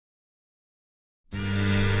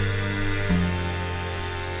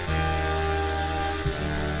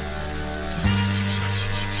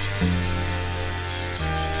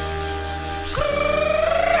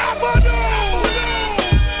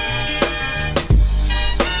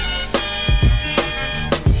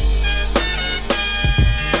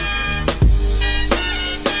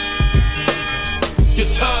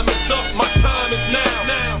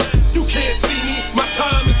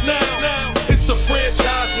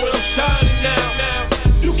well, I'm shining now.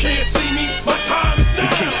 You can't see me, my time is now. In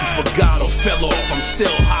case you forgot or fell off, I'm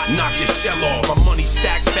still hot, knock your shell off. My money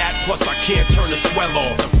stacked fat, plus I can't turn the swell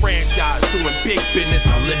off. The franchise doing big business,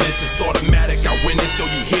 I live this, it's automatic, I win this. So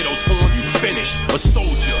you hear those horns, you finished. A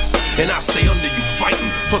soldier, and I stay under you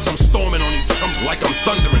fighting. Plus I'm storming on you chumps like I'm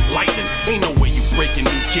thunder and lightning. Ain't no way you breaking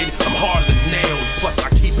me, kid, I'm harder than nails. Plus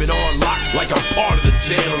I keep it on lock like I'm part of the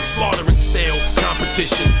jail. I'm slaughtering stale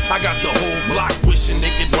competition. I got the whole block wishing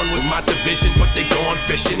they could run with my division, but they gone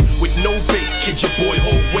fishing with no bait. Kid, your boy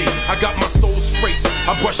hold weight. I got my soul straight.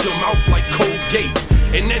 I brush your mouth like Colgate.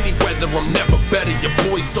 In any weather, I'm never better. Your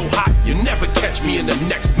boy's so hot, you never catch me in the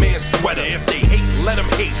next man's sweater. If they hate, let them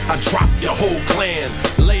hate. I drop your whole clan.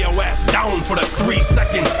 Lay your ass down for the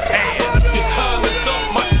 3-second tan. Your time is up,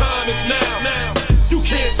 my time is now. You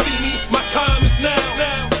can't see me, my time is now.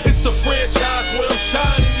 It's the franchise where I'm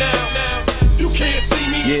shining now. You can't see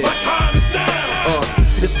me, my time is now.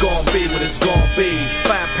 It's gon' be what it's gon' be.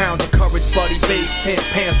 5 pounds of courage, buddy base, 10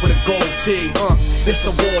 pants with a gold tee. It's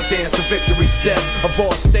a war dance, a victory step. A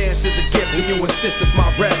raw stance is a gift, and you insist it's my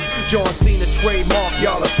rep. John Cena trademark,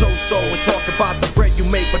 y'all are so-so. And talk about the bread you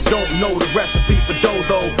make, but don't know the recipe for dough.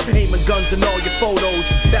 Aiming guns in all your photos,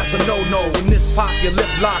 that's a no-no. In this pop, your lip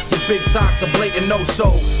lock, your big talks are blatant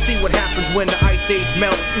no-so. See what happens when the ice age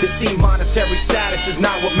melt. It seems monetary status is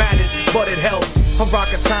not what matters, but it helps. I'm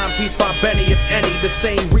rocking Timepiece by Benny, if any. The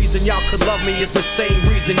same reason y'all could love me is the same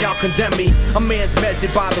reason y'all condemn me. A man's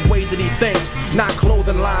measured by the way that he thinks, not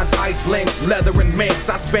clothing lines, ice links, leather and minks.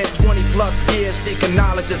 I spent 20 plus years seeking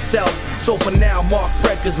knowledge of self. So for now, Mark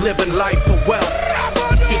Breckers living life for wealth.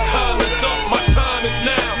 Your time